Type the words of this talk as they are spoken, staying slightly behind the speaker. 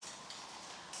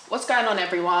What's going on,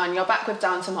 everyone? You're back with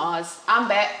Down to Mars. I'm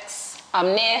Bex. I'm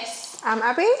Nis. I'm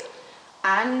Abby.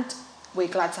 And we're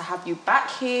glad to have you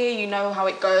back here. You know how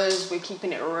it goes. We're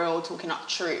keeping it real, talking up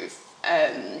truth.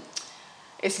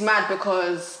 It's mad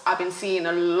because I've been seeing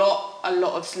a lot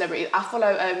of celebrities. I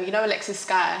follow, you know, Alexis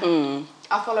Sky.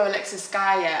 I follow Alexis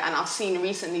Sky, yeah, and I've seen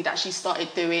recently that she started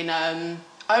doing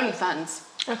OnlyFans.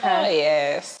 Okay. Oh,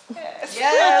 yes. Yes. Yes, you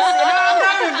know where I'm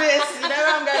going with this. You know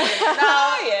where I'm going with this.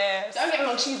 Now, yes. don't get me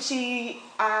wrong,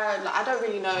 I don't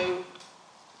really know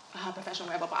her profession or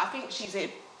whatever, but I think she's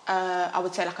I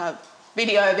would say like a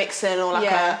video vixen or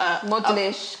like a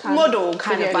modelish model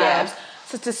kind of vibes. Yeah.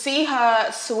 So to see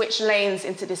her switch lanes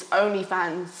into this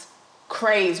OnlyFans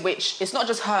craze, which it's not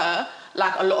just her,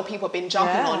 like a lot of people have been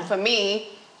jumping on. For me,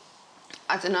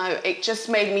 I don't know, it just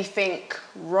made me think,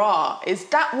 is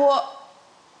that what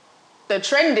the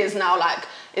trend is now? Like,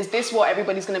 is this what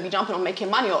everybody's going to be jumping on, making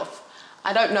money off?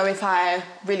 I don't know if I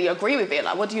really agree with it.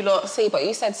 Like, what do you lot see? But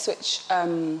you said switch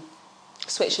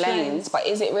lanes, but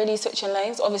is it really switching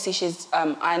lanes? Obviously, she's.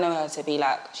 I know her to be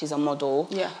like she's a model.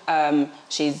 Yeah.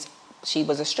 She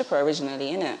was a stripper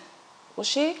originally, innit? Was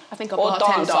she? I think a or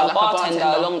bartender, dancer, like a bartender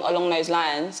bartender. along those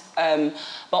lines.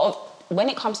 But when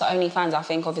it comes to OnlyFans, I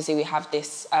think obviously we have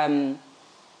this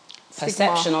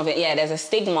perception of it. Yeah, there's a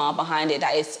stigma behind it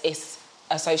that it's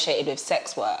associated with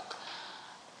sex work.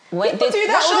 People do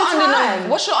that all the time.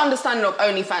 What's your understanding of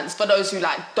OnlyFans for those who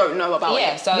like don't know about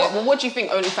it? So what do you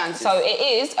think OnlyFans is? So it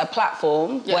is a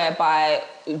platform whereby,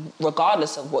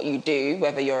 regardless of what you do,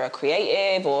 whether you're a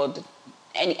creative or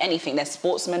anything, there's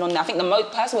sportsmen on there. I think the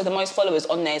person with the most followers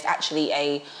on there is actually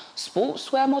a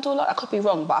sportswear model. I could be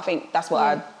wrong, but I think that's what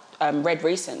I read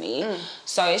recently.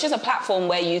 So it's just a platform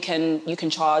where you can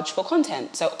charge for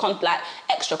content. So like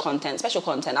extra content, special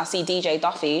content. I see DJ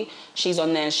Duffy, she's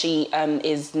on there. She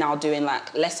is now doing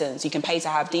like lessons. You can pay to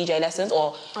have DJ lessons,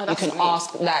 or you can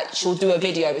ask, like she'll do a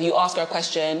video. You ask her a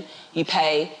question, you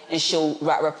pay, and she'll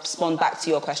respond back to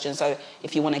your question. So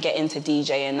if you want to get into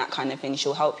DJ and that kind of thing,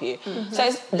 she'll help you. So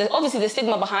it's obviously the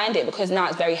stigma behind it, because now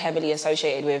it's very heavily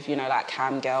associated with, you know, like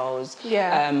cam girls,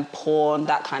 porn,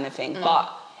 that kind of thing.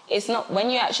 But it's not, when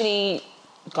you actually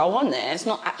go on there, it's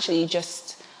not actually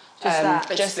just that.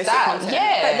 Content.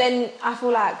 Yeah. But then I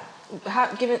feel like,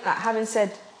 having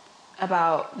said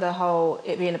about the whole,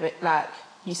 it being a bit like,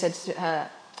 you said to her,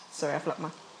 sorry, I flopped my...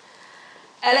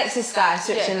 Alexis Sky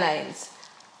switching lanes.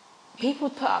 People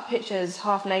put up pictures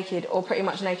half naked or pretty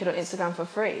much naked on Instagram for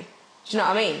free. Do you know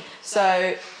what I mean?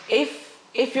 So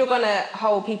if you're gonna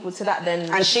hold people to that,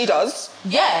 then and she does.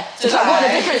 Yeah. So like, what the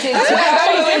difference is? That's where her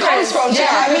following comes from. Do you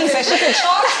know what I mean? So she can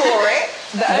charge for it.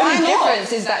 The only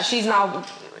difference is that she's now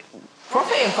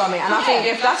profiting from it, and I think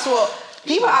if that's what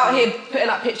people out here putting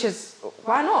up pictures,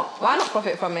 why not? Why not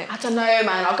profit from it? I don't know,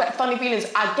 man. I've got funny feelings.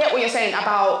 I get what you're saying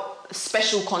about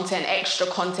special content, extra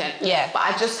content. Yeah. But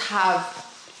I just have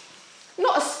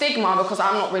not a stigma, because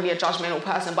I'm not really a judgmental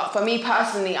person, but for me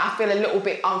personally, I feel a little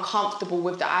bit uncomfortable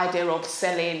with the idea of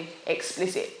selling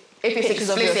explicit pictures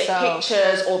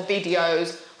or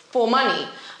videos for money.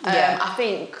 I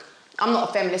think, I'm not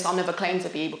a feminist, I'll never claim to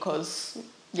be, because,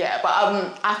 but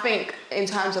I think in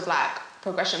terms of like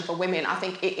progression for women, I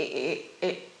think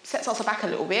it sets us back a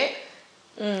little bit.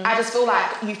 I just feel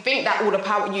like you think that all the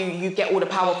power, you get all the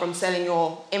power from selling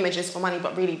your images for money,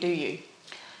 but really do you?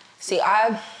 See,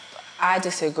 I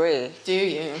disagree. Do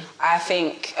you? I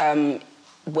think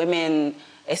women,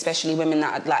 especially women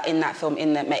that are like in that film,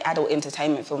 in the adult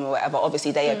entertainment film or whatever,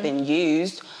 obviously they have been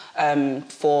used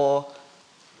for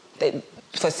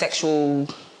sexual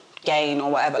gain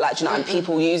or whatever. Like, do you know, and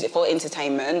people use it for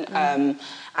entertainment. And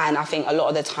I think a lot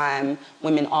of the time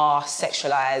women are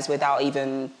sexualized without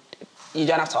even. You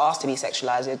don't have to ask to be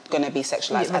sexualised. You're going to be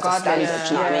sexualised as a standard. Do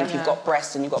you know what I mean? If you've got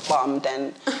breasts and you've got bum,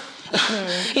 then...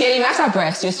 you don't even have to have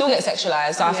breasts. You'll still get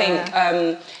sexualised. So I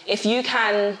think if you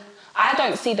can... I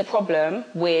don't see the problem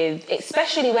with...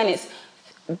 Especially when it's...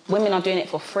 Women are doing it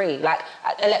for free. Like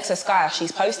Alexa Sky,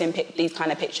 she's posting these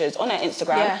kind of pictures on her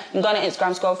Instagram. You can go on her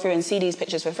Instagram, scroll through and see these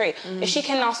pictures for free. If she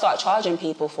can now start charging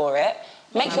people for it,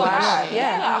 make your money.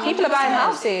 Yeah. People are buying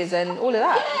houses and all of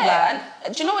that.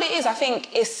 And do you know what it is? I think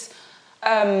it's...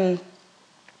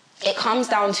 it comes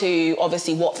down to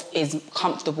obviously what is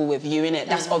comfortable with you, innit?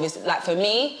 That's obviously, like for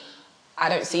me, I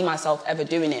don't see myself ever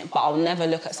doing it, but I'll never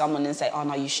look at someone and say, oh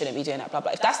no, you shouldn't be doing that, blah,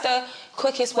 blah. If that's the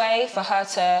quickest way for her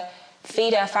to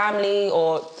feed her family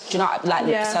or, do you know,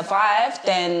 like survive,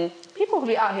 then... People will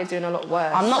be out here doing a lot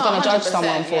worse. I'm not going to judge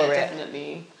someone for it.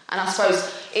 Definitely. And I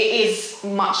suppose it is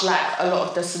much like a lot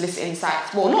of the soliciting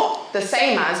sites. Well, not the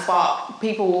same as, but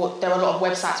there are a lot of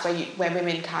websites where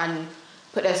women can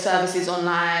put their services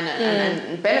online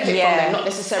and benefit from them, not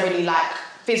necessarily like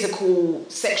physical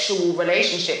sexual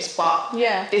relationships, but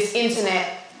this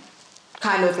internet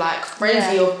kind of like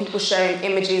frenzy of people sharing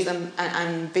images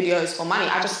and videos for money.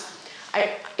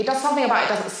 It does something about it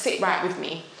doesn't sit right with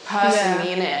me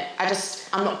personally, innit?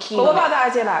 I'm not keen. But what on about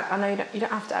the idea, like, I know you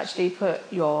don't have to actually put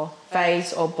your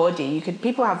face or body.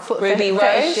 People have foot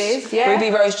fetishes. Yeah.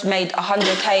 Ruby Rose made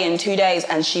 100k in 2 days,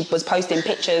 and she was posting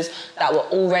pictures that were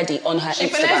already on her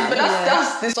Instagram. Finessed, but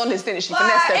that's dishonest, isn't it? She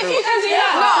finessed everyone. If you can do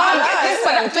that,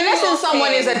 but finessing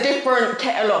someone is a different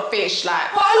kettle of fish.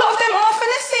 Like, but a lot of them are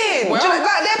finessing.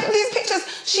 Like these pictures,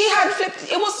 she had flipped.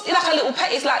 It was like a little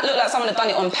pet. It's like looked like someone had done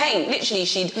it on paint. Literally,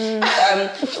 she'd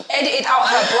edited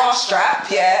out her bra strap,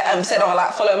 and said, "Oh,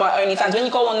 like follow my OnlyFans." When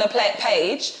you go on the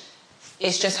page,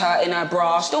 it's just her in her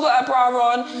bra. Still got her bra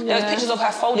on. There was pictures of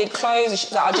her folded clothes.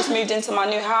 She's like, I just moved into my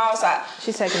new house. Like,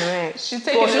 she's taking a mic. She's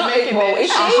taking a mic. Well,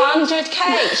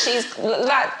 100k. She's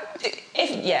like,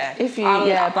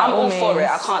 I'm all for it.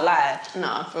 I can't lie. No,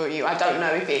 I feel you. I don't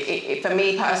know if it for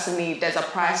me personally, there's a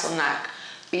price on like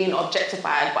being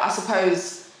objectified. But I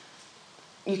suppose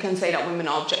you can say that women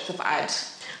are objectified.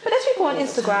 But there's people on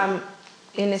Instagram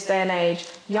in this day and age,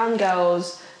 young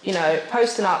girls, you know,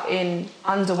 posting up in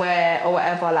underwear or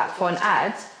whatever, like for an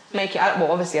ad, make it,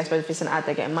 well, obviously, I suppose if it's an ad,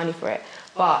 they're getting money for it.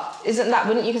 But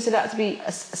wouldn't you consider that to be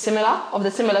it's something similar? 100%.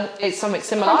 Do you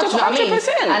know what I mean?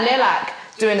 And they're like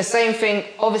doing the same thing,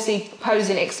 obviously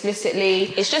posing explicitly.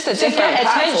 It's just a different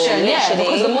platform, literally.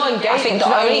 Because the more engagement, I think the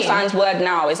OnlyFans word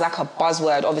now is like a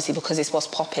buzzword, obviously, because it's what's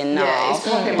popping now. Yeah, it's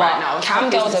popping right now. Cam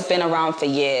girls have been around for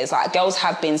years. Like, girls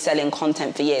have been selling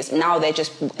content for years. Now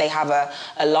they have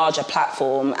a larger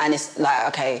platform, and it's like,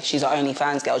 okay, she's an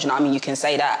OnlyFans girl. Do you know what I mean? You can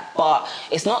say that, but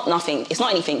it's not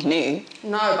anything new.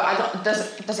 No, but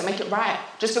doesn't make it right.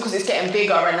 Just because it's getting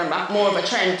bigger and like more of a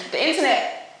trend. The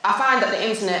internet. I find that the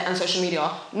internet and social media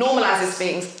normalises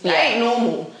things that ain't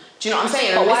normal. Do you know what I'm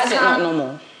saying? But why is it not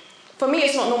normal? For me,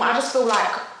 it's not normal. I just feel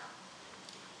like,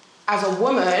 as a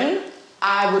woman,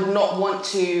 I would not want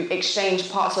to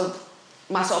exchange parts of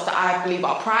myself that I believe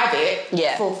are private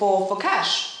for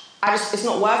cash. It's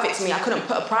not worth it to me. I couldn't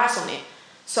put a price on it.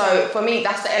 So for me,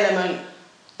 that's the element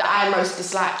that I most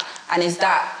dislike. And is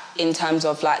that in terms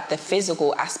of like the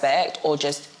physical aspect or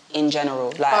just in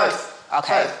general? Like, both.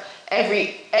 Okay. Both.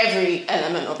 Every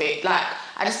element of it. Like,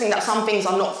 I just think that some things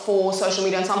are not for social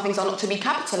media and some things are not to be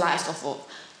capitalised off of.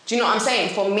 Do you know what I'm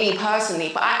saying? For me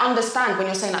personally, but I understand when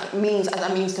you're saying that means as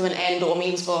a means to an end or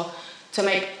means to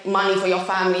make money for your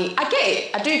family. I get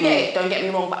it. I do get it. Don't get me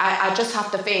wrong. But I just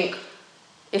have to think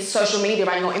it's social media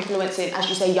and you're influencing, as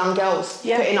you say, young girls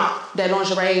putting up their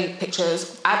lingerie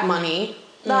pictures, ad money.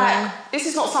 Like, this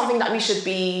is not something that we should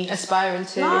be aspiring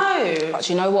to. No. But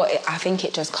you know what? I think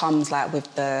it just comes like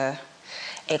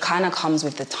it kind of comes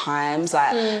with the times.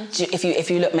 Like,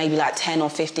 if you look maybe like 10 or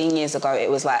 15 years ago,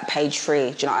 it was like page 3.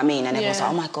 Do you know what I mean? And everyone's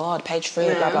like, oh my God, page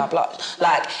 3, blah, blah, blah.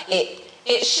 Like,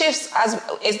 it shifts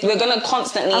we're going to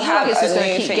constantly have it's just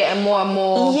going to keep getting more and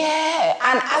more. Yeah,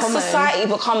 and as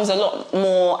society becomes a lot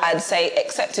more, I'd say,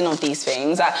 accepting of these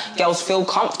things, like girls feel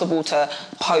comfortable to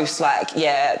post like,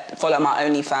 follow my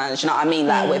OnlyFans. You know what I mean?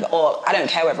 Like or I don't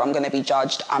care whether I'm going to be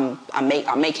judged. I'm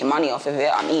making money off of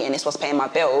it. I'm eating. It's what's paying my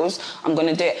bills. I'm going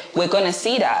to do it. We're going to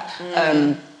see that.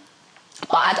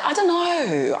 But I don't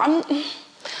know.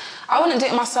 I wouldn't do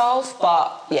it myself,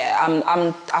 but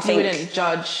I think... You wouldn't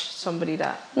judge somebody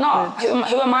that... No,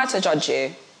 who am I to judge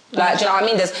you? Like, do you know what I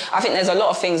mean? I think there's a lot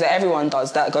of things that everyone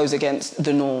does that goes against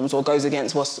the norms or goes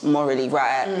against what's morally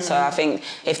right. So I think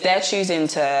if they're choosing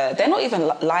to... They're not even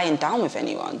lying down with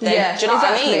anyone. Do you know what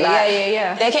I mean?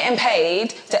 Like, they're getting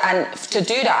paid, and to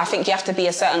do that, I think you have to be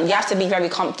you have to be very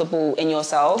comfortable in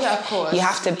yourself. Yeah, of course. You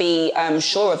have to be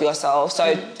sure of yourself.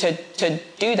 So to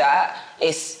do that,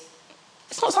 it's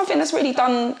not something that's really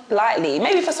done lightly.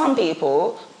 Maybe for some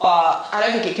people, but... I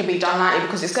don't think it can be done lightly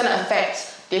because it's going to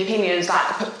affect the opinions.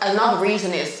 Like, another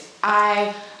reason is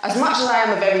as much as I am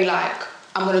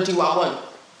I'm going to do what I want.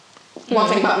 One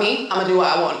thing about me, I'm going to do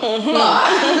what I want.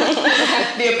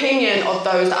 But the opinion of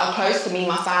those that are close to me,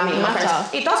 my family, my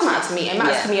friends, it does matter to me. It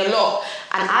matters to me a lot.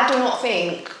 And I do not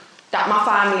think that my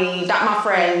family, that my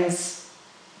friends,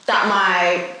 that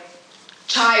my...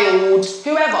 child,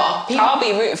 whoever. I'll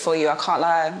be rooting for you, I can't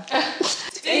lie.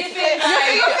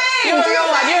 You're a real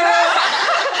one. You're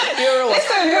a real one.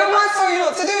 Listen, who am I to tell you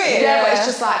not to do it? Yeah, but it's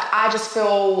just like, I just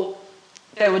feel...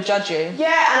 They would judge you.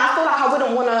 Yeah, and I feel like I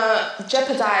wouldn't want to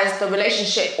jeopardise the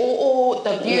relationship or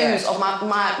the views of my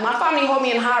family hold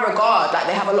me in high regard. Like,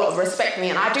 they have a lot of respect for me,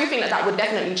 and I do think that would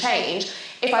definitely change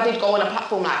if I did go on a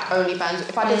platform like OnlyFans,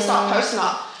 if I did start posting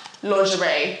up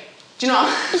lingerie, Do you know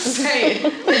what I'm saying?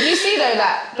 Did you see though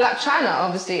that Black China,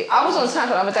 obviously, I was on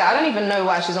Snapchat the other day, I don't even know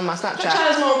why she's on my Snapchat. Black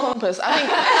China's more compass. I think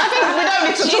we don't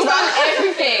need to She's talk about done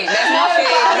everything. There's No, nothing.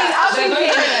 but I was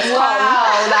thinking,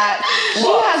 wow, like, she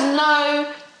What? has no,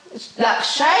 like,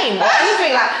 shame or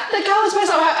anything. Like, the girl was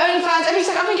posting on her OnlyFans every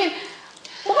second. I'm thinking,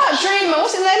 what about Dreamer?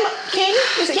 What's his name? King?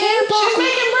 Is it King? She's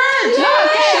making bread. No, I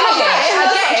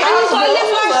get it. And you've got to live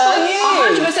life for you.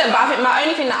 100%, but I think my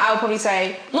only thing that I would probably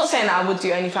say, not saying that I would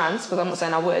do OnlyFans, because I'm not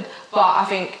saying I would, but I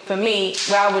think for me,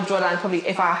 where I would draw the line probably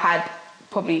if I had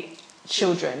probably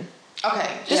children.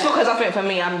 Okay. Just because I think for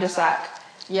me, I'm just like,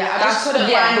 yeah, I just couldn't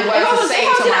find a word to say if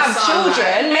I to didn't my have son.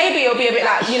 children, maybe it'll be a bit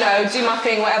like, you know, do my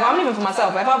thing, whatever. I'm living for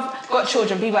myself. But if I've got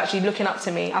children, people actually looking up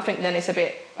to me, I think then it's a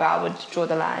bit where I would draw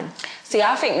the line. See,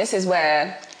 I think this is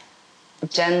where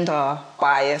gender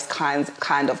bias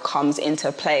kind of comes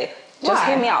into play. Just Why?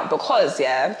 hear me out, because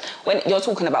when you're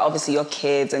talking about obviously your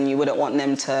kids and you wouldn't want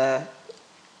them to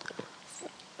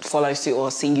follow suit or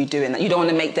see you doing that, you don't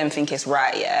want to make them think it's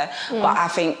right, But I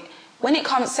think when it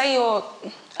comes, say you're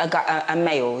a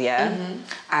male,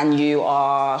 and you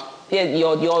are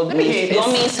your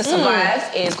means to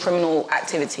survive is criminal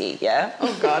activity,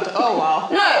 Oh God! Oh wow!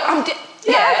 No, and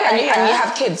you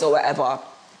have kids or whatever.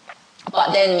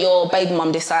 But then your baby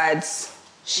mum decides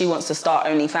she wants to start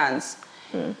OnlyFans.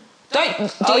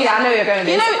 I know you're going with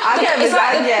this. You know, it's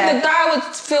like the guy would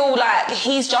feel like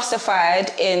he's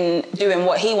justified in doing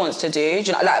what he wants to do,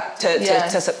 you know, like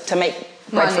to make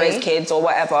bread for his kids or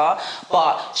whatever.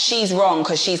 But she's wrong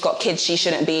because she's got kids. She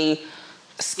shouldn't be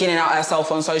skinning out herself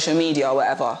on social media or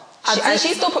whatever. And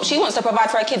she wants to provide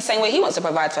for her kids, same way he wants to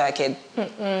provide for her kid.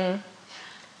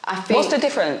 I think what's the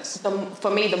difference? For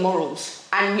me, the morals.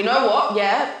 And you know what?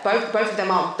 Yeah, both of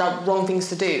them are the wrong things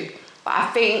to do. But I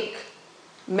think,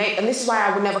 and this is why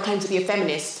I would never claim to be a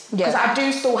feminist, because I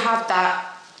do still have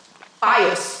that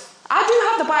bias. I do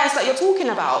have the bias that you're talking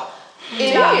about.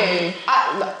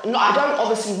 I don't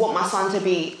obviously want my son to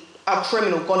be a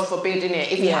criminal, God forbid,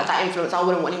 innit? If he had that influence, I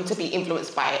wouldn't want him to be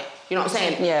influenced by it. You know what I'm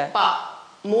saying? Yeah. But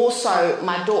more so,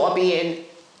 my daughter being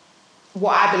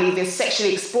what I believe is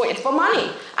sexually exploited for money,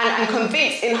 and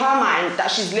convinced in her mind that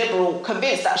she's liberal,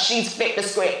 convinced that she's flipped the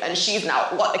script and she's now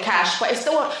got the cash, but it's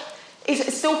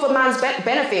still for man's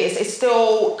benefits. It's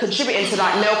still contributing to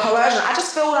like male coercion. I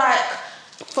just feel like,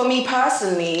 for me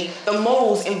personally, the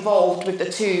morals involved with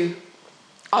the two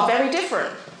are very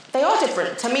different. They are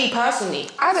different to me personally.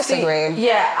 I disagree.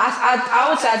 I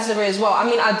would say I disagree as well. I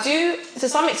mean, I do, to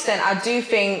some extent, I do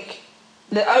think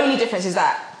the only difference is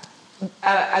that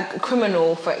a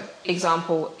criminal, for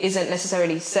example, isn't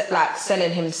necessarily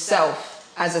selling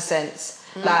himself as a sense.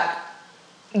 Like,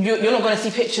 you're not going to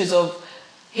see pictures of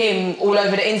him all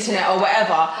over the internet or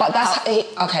whatever. But that's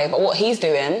okay. But what he's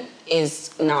doing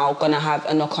is now going to have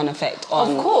a knock-on effect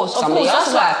on somebody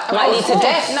else's life. Might lead to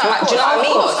death. Do you know what I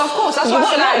mean? Of course. That's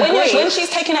why when she's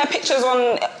taking her pictures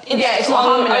on it's not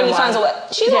harming OnlyFans or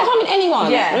what, she's not harming anyone.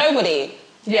 Yeah. Nobody.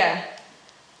 Yeah.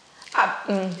 I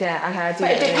do.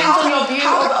 But it depends on your view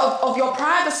of your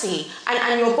privacy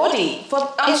and your body.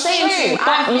 It's true,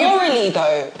 but morally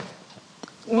though.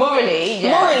 Morally,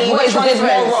 which one is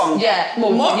more wrong?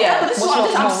 But this is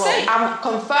what I'm saying. I'm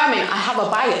confirming I have a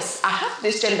bias. I have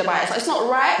this gender bias. It's not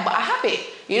right, but I have it.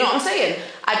 You know what I'm saying?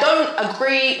 I don't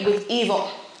agree with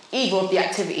either of the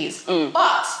activities.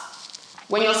 But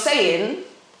when you're saying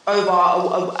over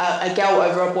a girl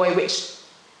over a boy, which,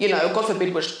 you know, God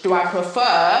forbid, which do I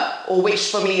prefer, or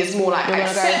which for me is more like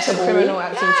acceptable? Criminal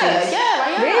activities. Yeah.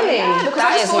 Really? Yeah, because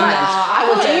that is mad. I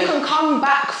feel like you can come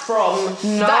back from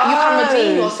that. You can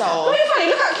redeem yourself. Really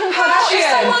funny. Look at Kim Kardashian.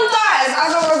 If someone dies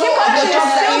as a result of the job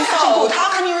that you sold, how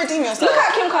can you redeem yourself? Look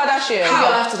at Kim Kardashian.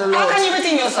 How can you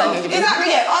redeem yourself?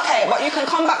 Exactly. Yeah. Okay, but you can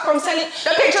come back from selling.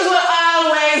 The pictures will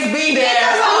always be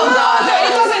there.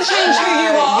 It doesn't change who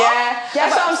you are. Yeah,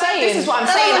 that's what I'm saying. This is what I'm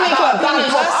That saying doesn't make you a about bad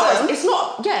opinions of person. others. It's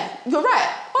not. Yeah, you're right.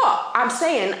 But I'm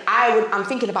saying I'm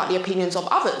thinking about the opinions of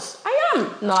others. I am.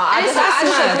 No, I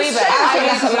disagree. But I think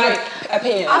that's a mad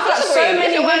opinion. I feel like so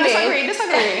many women. Disagree.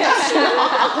 Disagree.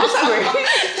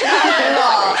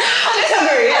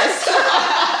 Yes.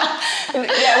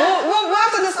 Yeah, we'll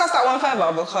have to discuss that one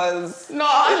further because... No,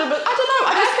 I don't know.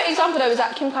 My perfect example though is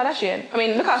that Kim Kardashian. I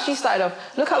mean, look how she started off.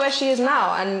 Look at where she is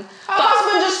now. And her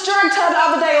husband just dragged her the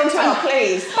other day on Twitter,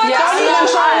 please. But that's not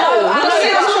true.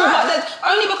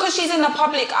 Only because she's in the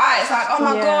public eye, it's like, oh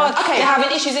my God, they're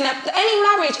having issues in it. Any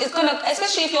marriage is gonna,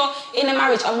 especially if you're in a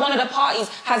marriage and one of the parties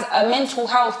has a mental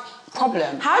health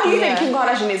problem. How do you think Kim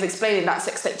Kardashian is explaining that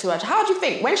sex tape to her? How do you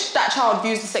think when that child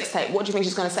views the sex tape, what do you think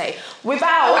she's going to say?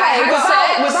 Without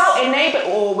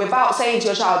enabling or without saying to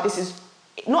your child, this is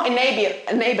not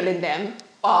enabling them,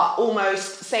 but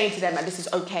almost saying to them that this is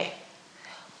okay.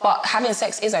 But having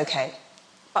sex is okay.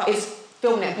 But it's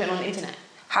filming it and putting it on the internet.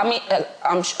 How many?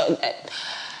 I'm sure.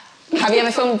 Have you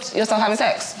ever filmed yourself having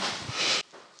sex?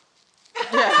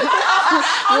 Yeah.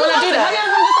 You want to do that? Have you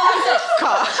ever filmed yourself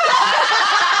having sex?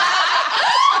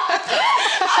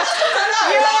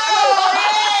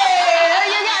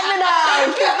 You get me now.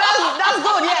 That's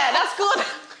good. Yeah, that's good.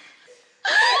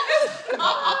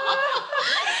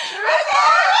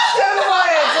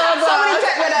 Somebody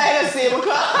take me that Hennessy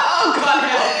because oh god.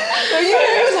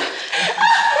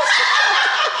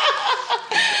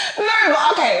 No, but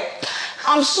okay.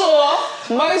 I'm sure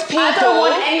most people. I don't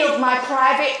want any of my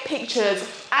private pictures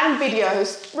and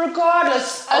videos,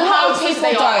 regardless of how people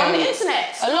they are on the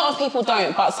internet. A lot of people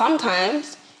don't, but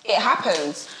sometimes it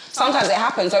happens. Sometimes it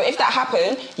happens. So if that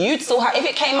happened, you'd still have. If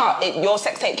it came out, your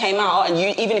sex tape came out, and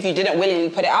you, even if you didn't willingly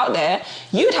put it out there,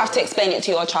 you'd have to explain it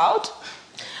to your child.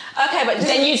 Okay, but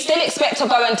then you'd still expect to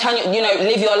go and tell you know,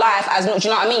 live your life as not. Do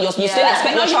you know what I mean? You still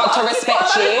expect your child to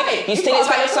respect you. You still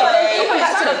expect. Sorry.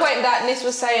 Back to the point that Nis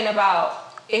was saying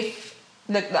about if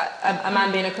a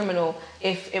man being a criminal,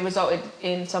 if it resulted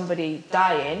in somebody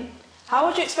dying. How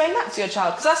would you explain that to your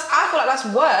child? Because I feel like that's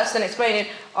worse than explaining,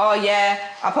 oh yeah,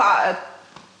 I put out a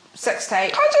sex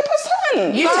tape.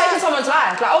 100%. You've taken someone's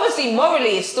life. Like, obviously,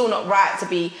 morally, it's still not right to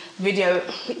be video.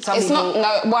 It's not.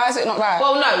 No. Why is it not right?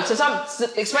 Well, no. So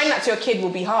explaining that to your kid will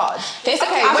be hard.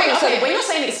 When you're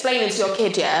saying explaining to your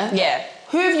kid, yeah.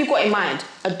 Who have you got in mind?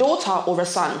 A daughter or a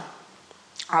son?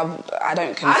 I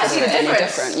don't consider it any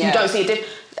different. Yeah. You don't see a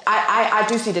difference. I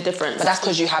do see the difference. But that's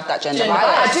because you have that gender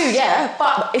bias. I do, yeah.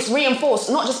 But it's reinforced,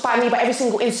 not just by me, but every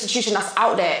single institution that's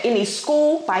out there. In his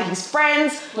school, by his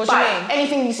friends, what do you mean?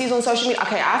 Anything he sees on social media.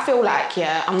 Okay, I feel like,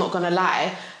 yeah, I'm not going to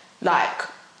lie, like,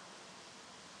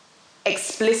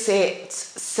 explicit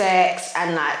sex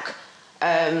and like,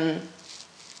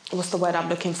 what's the word I'm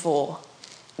looking for?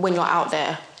 When you're out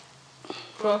there.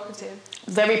 Provocative.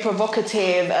 Very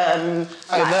provocative,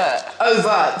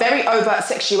 overt, very overt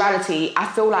sexuality. I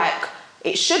feel like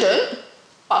it shouldn't,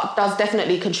 but does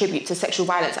definitely contribute to sexual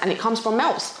violence, and it comes from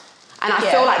males. And I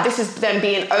feel like this is them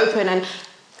being open, and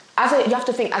you have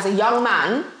to think as a young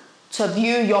man to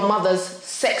view your mother's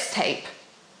sex tape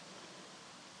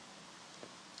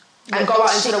and go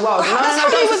out into the world. That's how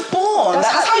he was born.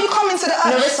 That's how you come into the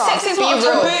earth. Sex is not a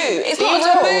taboo. It's not a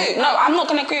taboo. No, I'm not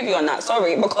going to agree with you on that.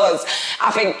 Sorry, because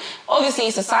I think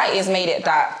obviously society has made it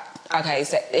that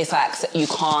it's like you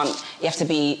have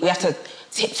to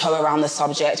tiptoe around the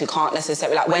subject. We can't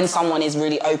necessarily, like, when someone is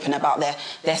really open about their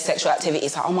sexual activity,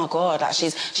 it's like, oh my god, like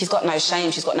she's got no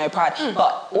shame, she's got no pride.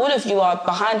 But all of you are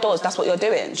behind doors. That's what you're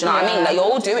doing. Do you know what I mean? Like, you're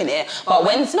all doing it. But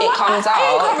when it comes out,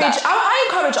 I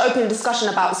encourage open discussion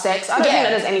about sex. I don't think that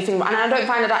there's anything, and I don't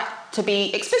find that to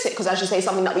be explicit, because, as you say,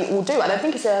 something that we all do. I don't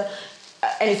think it's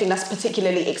anything that's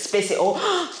particularly explicit or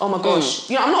oh my gosh.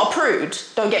 You know, I'm not a prude.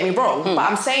 Don't get me wrong, but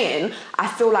I'm saying I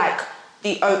feel like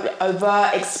the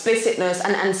overt explicitness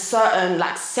and certain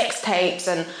like sex tapes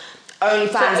and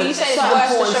OnlyFans. So are you saying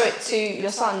it's worse to show it to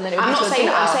your son than it would be to a daughter?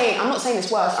 I'm not saying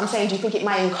it's worse. I'm saying, do you think it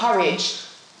might encourage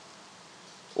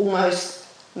almost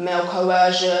male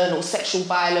coercion or sexual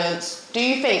violence? Do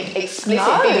you think explicit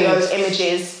videos,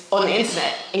 images on the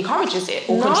internet encourages it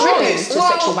or contributes to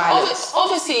sexual violence?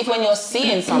 Obviously, when you're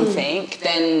seeing something,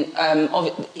 then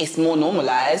it's more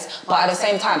normalised. But at the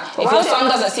same time, if your son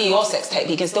doesn't see your sex tape,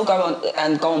 he can still go on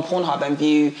Pornhub and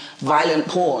view violent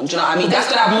porn. Do you know what I mean? That's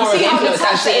going to have more of an influence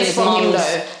than seeing his mum's.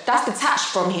 That's detached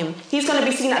from him. He's going to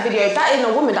be seeing that video. That isn't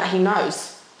a woman that he knows.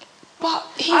 But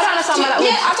I don't understand why that would...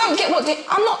 I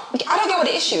don't get what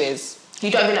the issue is. You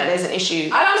don't think that there's an issue?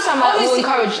 I don't understand why that will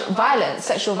encourage violence,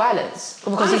 sexual violence.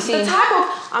 Because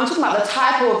I'm talking about the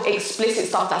type of explicit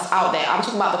stuff that's out there. I'm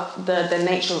talking about the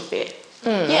nature of it.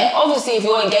 Yeah, obviously, if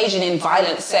you're engaging in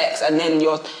violent sex and then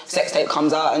your sex tape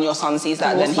comes out and your son sees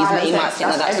that, then he might think that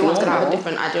that's everyone's normal. Everyone's going to have a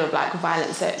different idea of like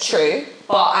violent sex. True,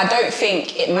 but I don't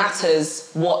think it matters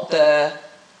what the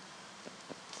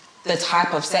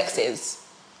type of sex is.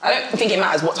 I don't think it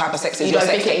matters what type of sex is. You don't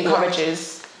think it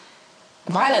encourages?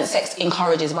 Violent sex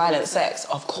encourages violent sex,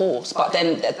 of course, but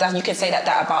then you can say that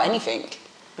about anything.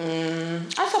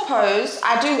 I suppose.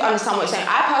 I do understand what you're saying.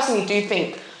 I personally do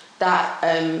think that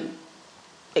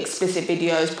explicit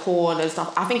videos, porn and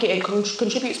stuff, I think it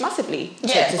contributes massively to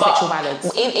sexual violence.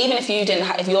 Even if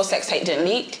if your sex tape didn't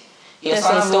leak, your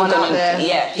son's still gonna,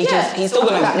 he's still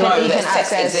gonna know that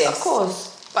sex exists. Of course.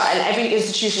 But every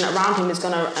institution around him is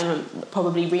going to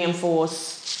probably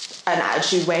reinforce an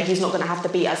attitude where he's not going to have to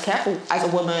be as careful as a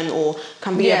woman, or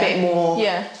can be a bit more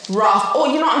rough. Or,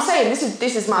 you know what I'm saying?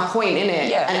 This is my point, innit?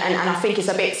 Yeah. And I think it's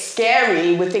a bit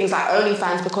scary with things like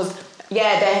OnlyFans, because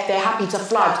yeah, they're happy to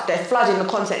flood. They're flooding the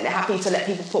content. They're happy to let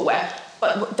people put where.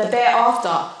 But the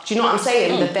thereafter, do you know what I'm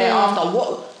saying? The thereafter,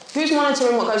 who's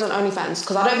monitoring what goes on OnlyFans?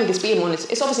 Because I don't think it's being monitored.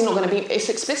 It's obviously not going to be. It's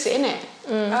explicit, isn't it?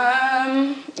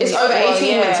 It's over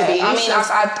 18 meant to be. I mean,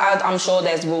 I'm sure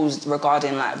there's rules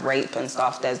regarding like rape and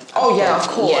stuff. There's of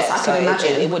course. I can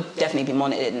imagine. It would definitely be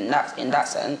monitored in that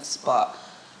sense. But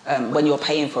when you're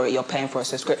paying for it, you're paying for a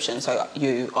subscription, so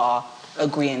you are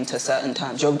agreeing to certain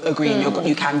terms. You're agreeing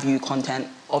you can view content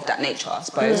of that nature, I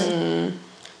suppose.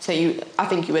 So I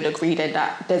think you would agree then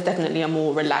that there's definitely a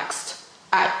more relaxed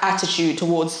attitude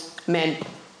towards men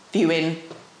viewing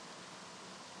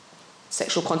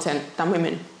sexual content than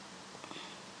women.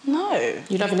 No.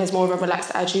 You don't think there's more of a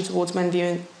relaxed attitude towards men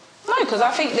viewing? No, because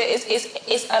I think that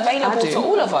it's available to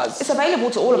all of us. It's available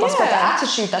to all of us, but the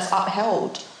attitude that's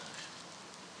upheld.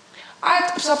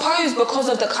 I suppose because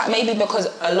of because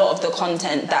a lot of the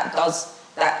content that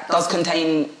does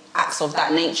contain acts of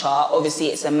that nature, obviously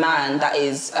it's a man that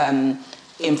is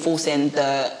enforcing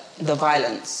the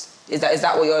violence. Is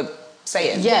that what you're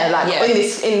saying? Yeah,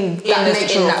 in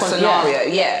that scenario,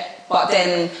 yeah. But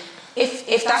then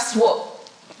if that's what,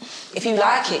 if you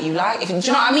like it, you like it. Do you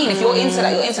know what I mean? If you're into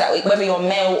that, you're into that. Whether you're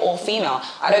male or female,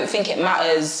 I don't think it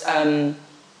matters. I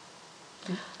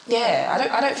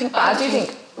don't think. But I do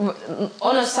think,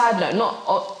 on a side note,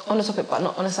 not on the topic, but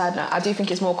not on a side note, I do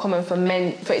think it's more common for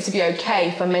men, for it to be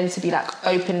okay for men to be like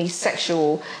openly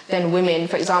sexual than women.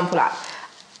 For example, like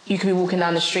you could be walking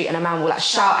down the street and a man will like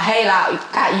shout "Hail"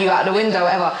 at you out the window,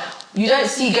 whatever. You don't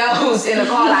see girls in the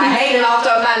car like hailing after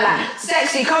a man like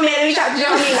 "Sexy, come here, let me chat." Do you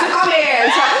know what I mean? Like, come here,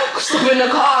 and stop in the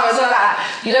car and stuff like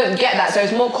that. You don't get that, so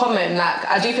it's more common. Like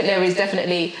I do think there is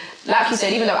definitely, like you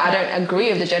said, even though I don't agree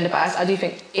with the gender bias, I do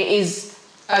think it is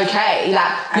okay.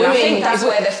 Like, and I think that's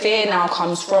where the fear now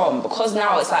comes from, because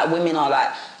now it's like women are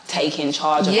like taking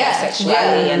charge of their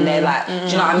sexuality, and they're like, do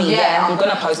you know what I mean? Yeah, I'm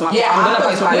gonna post my naked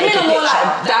picture. Women are more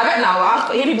like direct now. I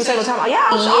hear people say all the time,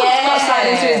 I'll slide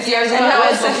into his DMs. And now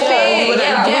it's a thing.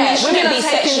 Women shouldn't be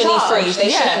sexually free.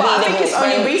 They shouldn't be. But I think it's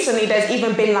only recently there's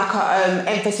even been like a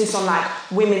emphasis on like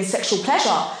women's sexual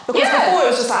pleasure, because before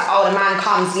it was just like, oh, the man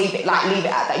comes, leave it at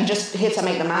that. You just here to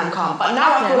make the man come. But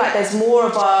now I feel like there's more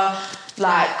of a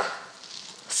like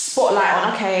spotlight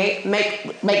on, okay,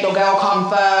 make your girl come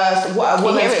first, what a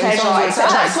woman's pleasure, etc.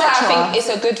 That's why I think it's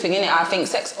a good thing, innit? I think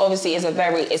sex obviously is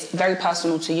it's very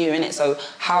personal to you, innit? So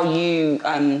how you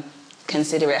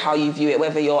consider it, how you view it,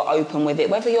 whether you're open with it,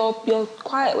 whether you're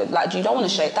quiet with, like, you don't want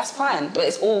to share it, that's fine, but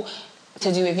it's all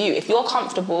to do with you. If you're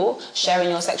comfortable sharing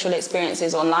your sexual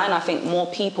experiences online, I think more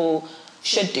people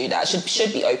should do that,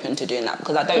 should be open to doing that,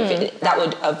 because I don't think that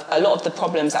would, a lot of the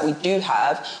problems that we do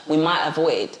have, we might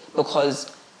avoid, because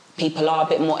people are a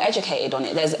bit more educated on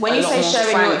it. There's when you say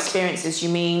sharing your experiences, you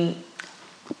mean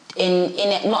in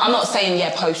it? No, I'm not saying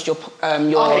post your sex. I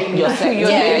mean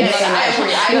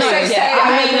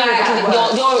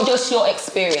like just your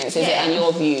experiences and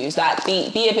your views. Like be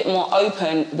a bit more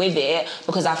open with it,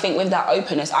 because I think with that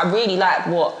openness, I really like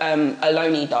what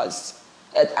Aloni does.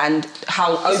 And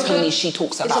how openly she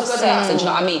talks about sex, and do you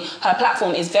know what I mean? Her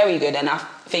platform is very good, and I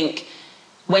think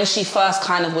when she first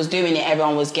kind of was doing it,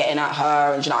 everyone was getting at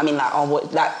her, and do you know what I mean? Like, oh,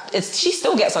 what? Like, she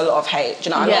still gets a lot of hate. Do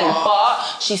you know what I mean?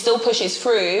 But she still pushes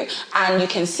through, and you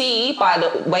can see by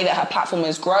the way that her platform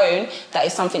has grown that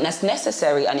it's something that's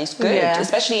necessary and it's good,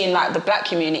 especially in like the black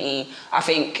community. I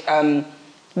think.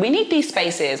 We need these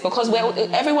spaces, because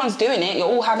everyone's doing it. You're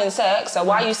all having sex, so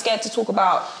why are you scared to talk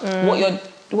about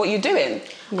what you're doing?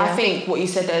 I think what you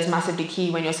said there is massively key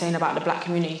when you're saying about the black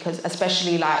community, because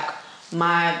especially like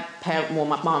my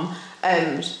mum,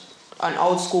 an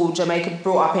old school Jamaican,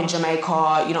 brought up in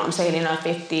Jamaica, you know what I'm saying, in her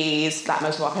 50s, like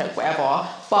most of our parents, whatever,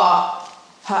 but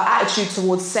her attitude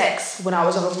towards sex when I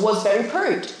was younger was very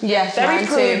prude. Yeah, very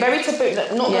prude, very taboo,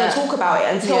 not going to talk about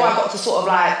it until I got to sort of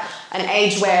like an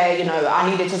age where, you know, I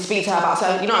needed to speak to her about,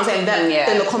 so, you know what I'm saying,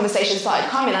 then the conversation started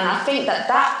coming, and I think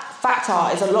that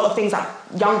factor is a lot of things that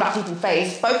young black people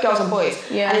face, both girls and boys,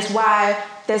 and it's why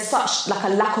there's such like a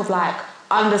lack of like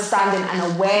understanding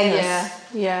and awareness.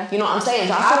 You know what I'm saying?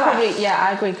 So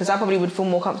I agree, because I probably would feel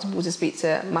more comfortable to speak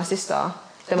to my sister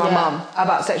than my mum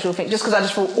about sexual things, just because I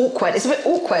just feel awkward. It's a bit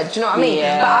awkward, do you know what I mean?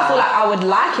 But I feel like I would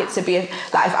like it to be,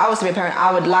 like if I was to be a parent,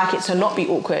 I would like it to not be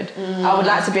awkward. I would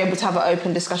like to be able to have an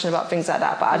open discussion about things like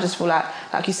that, but I just feel like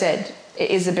you said,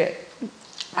 it is a bit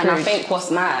And I think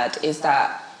what's mad is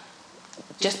that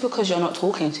just because you're not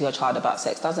talking to your child about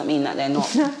sex doesn't mean that they're not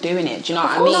doing it. Do you know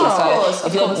what I mean?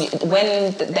 So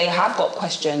when they have got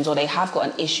questions or they have got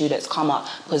an issue that's come up,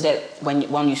 because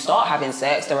when you start having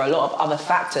sex, there are a lot of other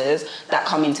factors that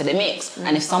come into the mix.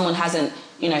 And if someone hasn't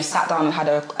sat down and had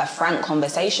a frank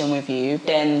conversation with you,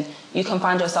 then you can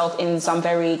find yourself in some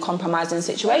very compromising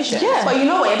situations. Yeah. But you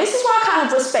know what? This is why I kind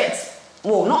of respect,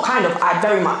 well, not kind of, I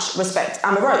very much respect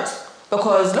Amber Rose.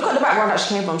 Because look at the background that she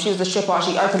came from. She was a stripper.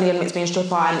 She openly admits being a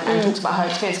stripper and talks about her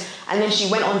experience. And then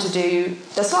she went on to do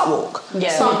the Slut Walk. Yeah.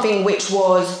 Something which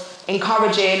was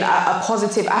encouraging a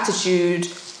positive attitude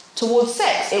towards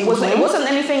sex. It wasn't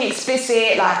anything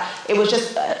explicit. Like, it was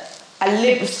just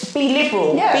be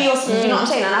liberal. Yeah. Be yourself. You know what I'm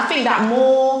saying? And I think that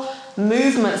more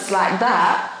movements like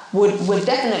that would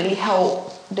definitely help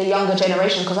the younger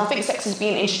generation, because I think sex is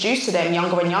being introduced to them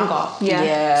younger and younger.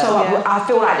 Yeah. So I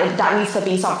feel like that needs to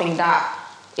be something that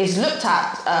is looked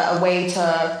at, a way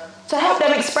to help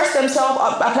them express themselves,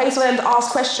 a place for them to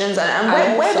ask questions.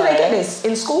 And where do they get this?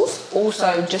 In schools?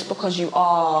 Also, just because you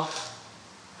are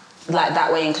like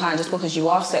that way inclined, just because you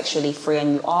are sexually free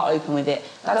and you are open with it,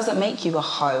 that doesn't make you a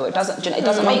hoe. It doesn't make you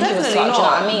a slut. Do you know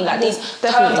what I mean? Like, these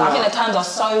terms, I think the terms are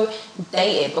so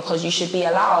dated, because you should be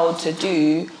allowed to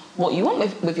do what you want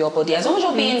with your body, as long as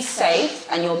you're being safe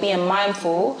and you're being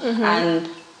mindful and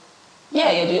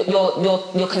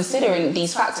you're considering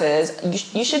these factors.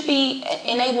 You should be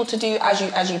enabled to do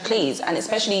as you please, and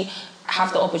especially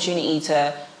have the opportunity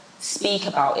to speak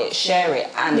about it, share it,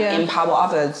 and empower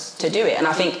others to do it. And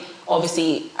I think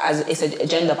obviously as it's a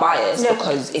gender bias,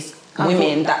 because it's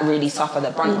women that really suffer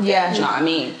the brunt of it. Do you know what I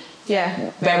mean?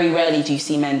 Yeah. Very rarely do you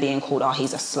see men being called, oh,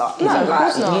 he's a slut. No, of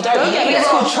course not. You don't get me wrong. It's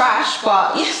called trash,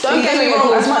 but don't get me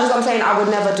wrong. As much as I'm saying I would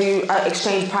never do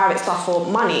exchange private stuff for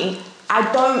money,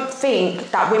 I don't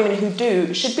think that women who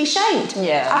do should be shamed.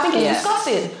 Yeah. I think it's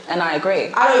disgusting. And I agree.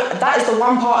 That is the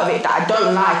one part of it that I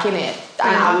don't like, innit?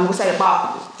 And I will say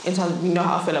about, in terms of, you know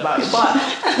how I feel about it, but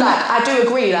like, I do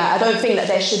agree that I don't think that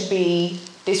there should be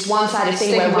this one-sided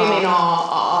thing where women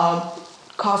are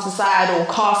cast aside or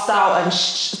cast out and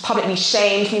publicly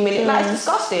shamed, humiliated. Like, it's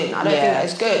disgusting. I don't think that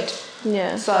it's good.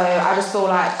 Yeah. So I just feel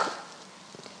like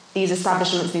these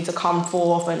establishments need to come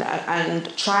forth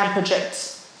and try and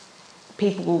project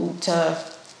people to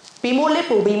be more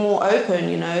liberal, be more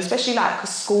open, especially like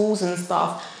schools and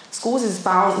stuff. Schools is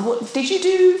bound. Did you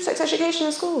do sex education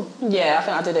in school? Yeah, I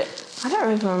think I did it. I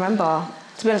don't even remember.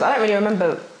 To be honest, I don't really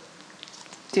remember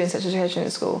doing sex education in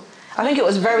school. I think it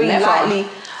was very lightly.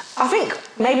 I think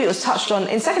maybe it was touched on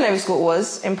in secondary school. It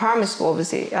was in primary school.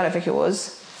 Obviously, I don't think it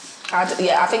was. I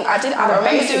think I did. I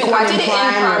remember doing. I did it in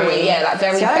primary. Yeah, like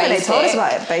very basic. They told us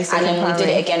about it basic. And then we did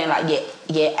it again in like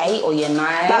year 8 or year 9.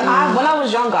 Like when I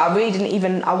was younger, I really didn't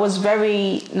even. I was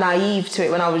very naive to it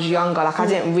when I was younger. Like I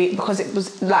didn't because it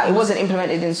was like it wasn't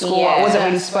implemented in school. It wasn't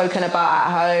really spoken about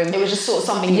at home. It was just sort of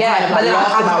something you kind of like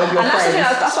laughed about with your friends.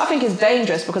 That's what I think is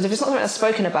dangerous, because if it's not something that's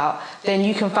spoken about, then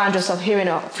you can find yourself hearing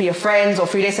it for your friends or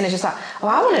through this, and it's just like,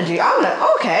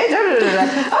 okay,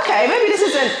 okay, maybe this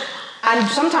isn't. And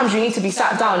sometimes you need to be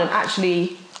sat down and actually,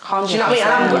 do you know what I mean?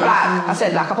 And I'm like I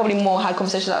said, I probably more had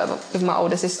conversations with my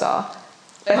older sister.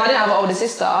 If I didn't have an older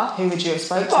sister, who would you have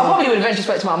spoke to? Well, I probably would eventually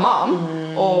spoke to my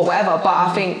mum or whatever. But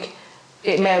I think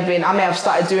I may have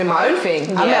started doing my own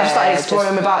thing. I may have started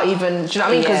exploring without even, do you know what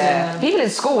I mean? Because people in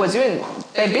school were doing,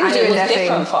 they've been doing their thing. And it was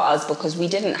different for us because we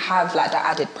didn't have like the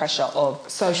added pressure of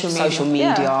social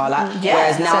media.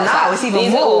 Whereas now it's even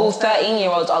these little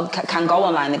 13-year-olds can go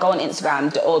online, they go on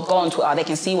Instagram or go on Twitter, they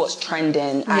can see what's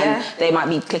trending and they might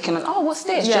be clicking on, oh, what's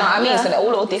this? Do you know what I mean? So that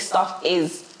all of this stuff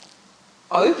is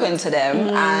open to them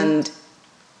and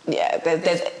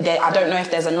I don't know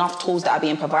if there's enough tools that are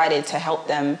being provided to help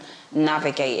them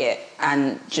navigate it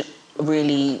and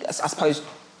really, I suppose,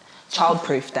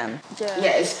 childproof them.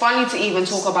 Yeah, it's funny to even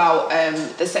talk about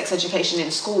the sex education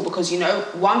in school because,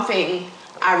 one thing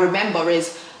I remember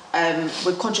is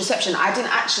with contraception, I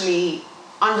didn't actually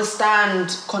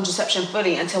understand contraception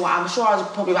fully until I'm sure I was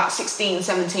probably about 16,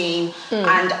 17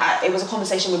 and it was a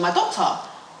conversation with my doctor.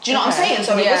 Do you know what I'm saying?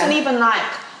 So it wasn't even like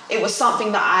it was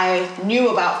something that I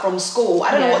knew about from school.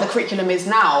 I don't know what the curriculum is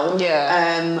now.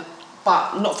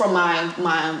 But not from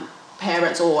my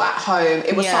parents or at home.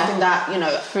 It was something that,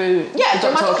 through my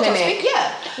doctor clinic.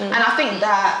 And I think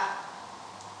that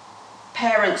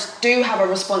parents do have a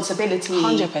responsibility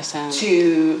 100%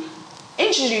 to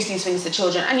introduce these things to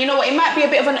children. And you know what, it might be a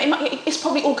bit of it's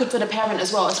probably awkward for the parent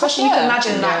as well, especially you can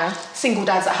imagine like single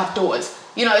dads that have daughters.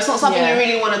 It's not something you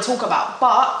really want to talk about,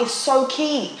 but it's so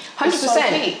key.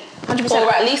 100%. 100%. Or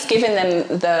at least giving them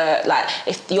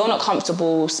if you're not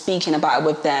comfortable speaking about it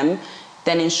with them,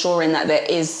 then ensuring that there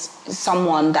is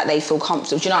someone that they feel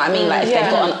comfortable. Do you know what I mean? Like if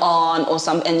they've got an aunt or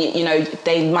something, and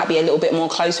they might be a little bit more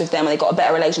close with them, or they've got a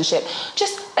better relationship.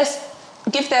 Just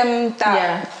give them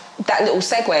that little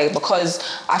segue, because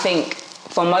I think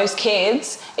for most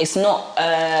kids, it's not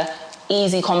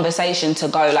easy conversation to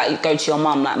go to your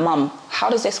mum, like, mum, how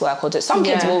does this work? Or some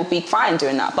kids will be fine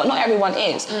doing that, but not everyone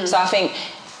is. So I think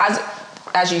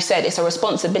as you said, it's a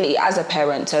responsibility as a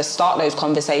parent to start those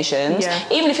conversations.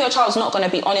 Even if your child's not going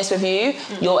to be honest with you,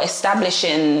 you're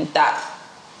establishing that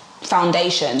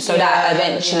foundation so that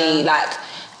eventually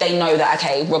they know that,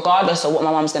 okay, regardless of what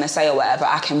my mum's going to say or whatever,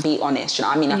 I can be honest. You know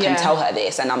what I mean? I can tell her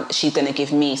this, and she's going to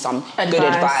give me some good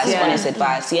advice, honest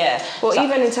advice. Well, so,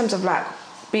 even in terms of like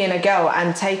being a girl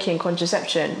and taking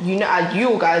contraception, you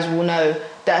guys will know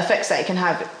the effects that it can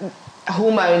have.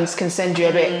 Hormones can send you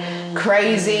a bit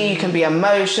crazy. You can be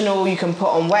emotional. You can put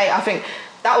on weight. I think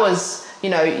that was,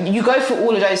 you go through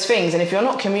all of those things, and if you're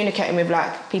not communicating with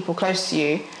like people close to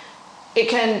you, it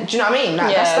can. Do you know what I mean?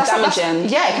 Like, that's damaging.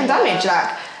 It can damage.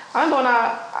 Like, I remember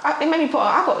when it made me put on.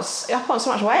 I put on so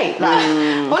much weight. Like,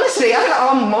 honestly, I feel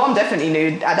like my mom definitely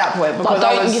knew at that point. But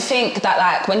don't you think that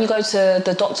like when you go to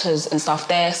the doctors and stuff,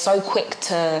 they're so quick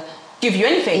to give you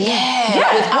anything?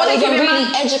 Without even really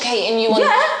educating you on.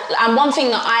 And one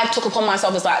thing that I took upon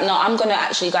myself is like, no, I'm gonna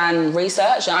actually go and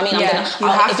research. I mean,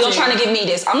 if you're trying to give me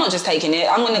this, I'm not just taking it.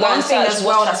 I'm gonna go and search. One thing as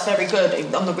well that's very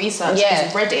good on the research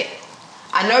is Reddit.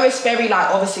 I know it's very like,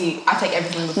 obviously I take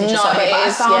everything with pinch of salt, but I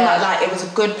found that like it was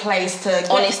a good place to get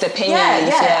honest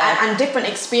opinions, and different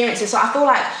experiences. So I feel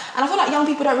like young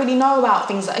people don't really know about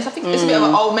things like this. I think it's a bit of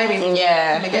a Reddit,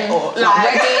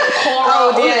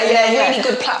 really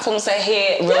good platforms to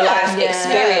hear real life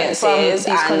experiences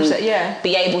and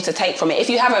be able to take from it. If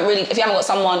you haven't got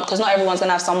someone, because not everyone's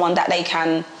gonna have someone that they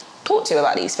can talk to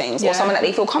about these things, or someone that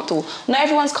they feel comfortable. Not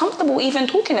everyone's comfortable even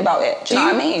talking about it. Do you know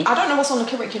what I mean? I don't know what's on the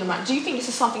curriculum. Like, do you think this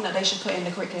is something that they should put in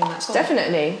the curriculum at school?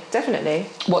 Definitely.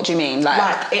 What do you mean?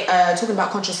 Like talking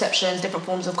about contraceptions, different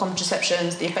forms of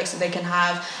contraceptions, the effects that they can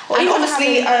have, and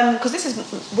obviously,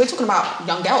 because we're talking about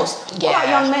young girls. What about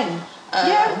young men?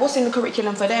 What's in the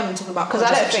curriculum for them? Talking about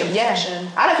contraception.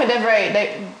 I don't think they're very.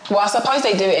 Well, I suppose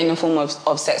they do it in the form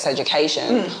of sex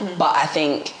education, but I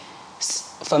think,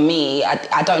 for me,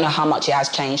 I don't know how much it has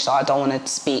changed, so I don't want to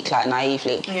speak like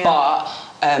naively, but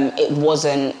it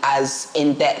wasn't as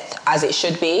in depth as it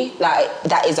should be. Like,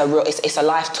 that is it's a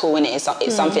life tool, and it's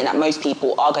something that most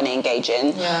people are going to engage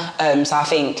in. So I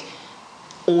think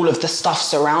all of the stuff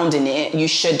surrounding it, you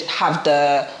should have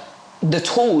the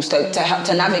tools to help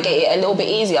to navigate it a little bit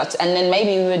easier, and then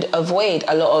maybe we would avoid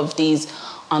a lot of these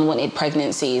unwanted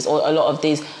pregnancies or a lot of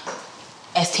these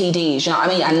STDs, you know what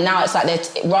I mean? And now it's like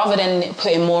rather than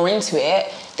putting more into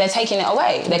it, they're taking it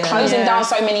away. They're closing down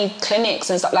so many clinics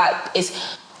and stuff. Like,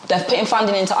 they're putting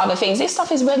funding into other things. This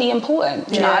stuff is really important.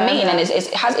 Do you know what I mean? And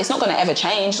it's not going to ever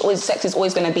change. Sex is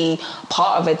always going to be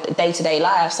part of a day-to-day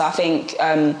life. So I think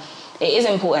it is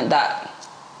important that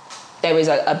there is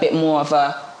a bit more of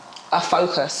a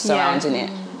focus surrounding it.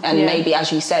 And maybe,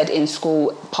 as you said, in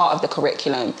school, part of the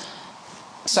curriculum,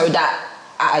 so that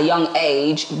at a young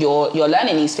age, you're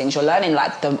learning these things. You're learning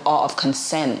like the art of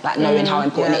consent, like knowing how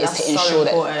important it is to ensure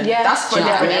that. Yeah, that's for a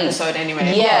different episode anyway.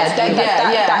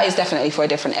 That is definitely for a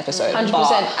different episode.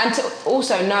 100%. And to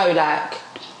also know, like,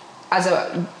 as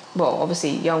obviously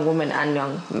young women and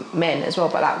young men as well,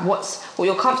 but like what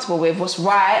you're comfortable with, what's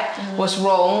right, what's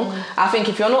wrong. I think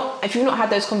if you've not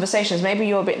had those conversations, maybe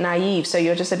you're a bit naive, so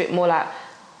you're just a bit more like,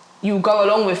 you go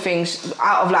along with things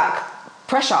out of like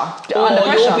pressure, or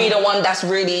you'll be the one that's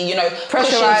really,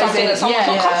 pushing something that someone's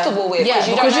not comfortable with, because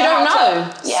you don't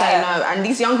know. Say no. And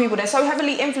these young people, they're so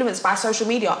heavily influenced by social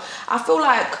media. I feel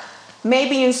like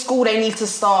maybe in school they need to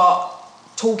start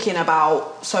talking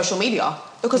about social media,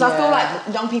 because I feel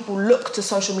like young people look to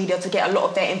social media to get a lot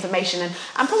of their information and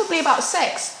probably about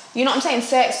sex. You know what I'm saying?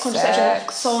 Sex, contraception,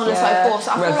 so on and so forth.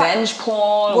 So revenge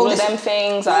porn, all of them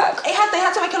things. They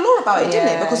had to make a law about it, didn't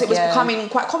they? Because it was becoming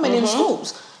quite common in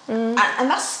schools. And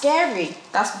that's scary.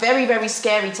 That's very, very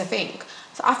scary to think.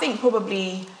 So I think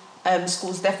probably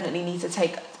schools definitely need to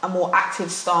take a more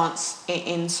active stance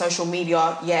in social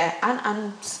media,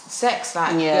 and sex,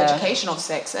 like the education of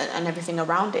sex and everything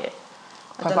around it.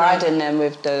 Providing them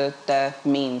with the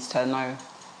means to know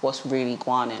what's really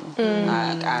going on,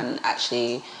 and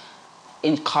actually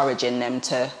encouraging them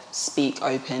to speak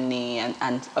openly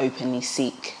and openly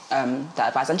seek that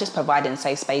advice, and just providing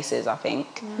safe spaces, I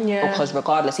think. Because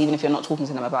regardless, even if you're not talking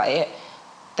to them about it,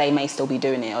 they may still be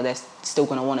doing it, or they're still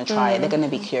going to want to try it. They're going to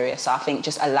be curious. So I think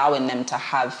just allowing them to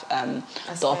have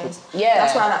that's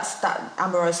why that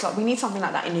Amber Rose, like, we need something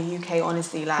like that in the UK,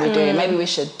 honestly. Like, we do. Maybe we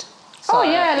should Oh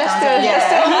yeah, let's do it.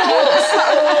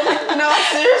 No,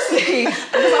 seriously,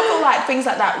 because I feel like things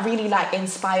like that really like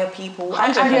inspire people.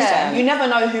 100%. You never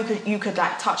know who you could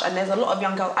like touch, and there's a lot of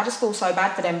young girls. I just feel so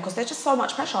bad for them because there's just so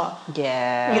much pressure.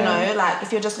 Yeah. You know, like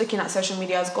if you're just looking at social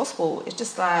media as gospel, it's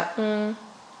just like,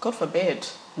 God forbid.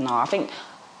 No, I think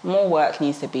more work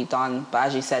needs to be done. But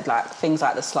as you said, like things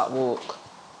like the slut walk,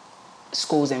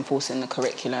 schools enforcing the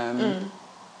curriculum.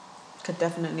 Could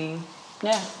definitely.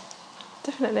 Yeah.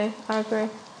 Definitely, I agree.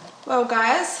 Well,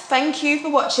 guys, thank you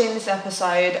for watching this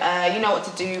episode. You know what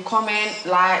to do. Comment,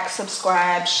 like,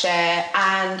 subscribe, share,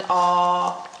 and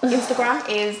our Instagram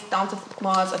is Down to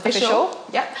Mars Official.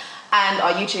 Yep. And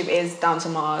our YouTube is Down to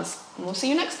Mars. We'll see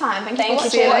you next time. Thank you for watching.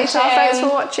 See you later. Thanks for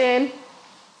watching.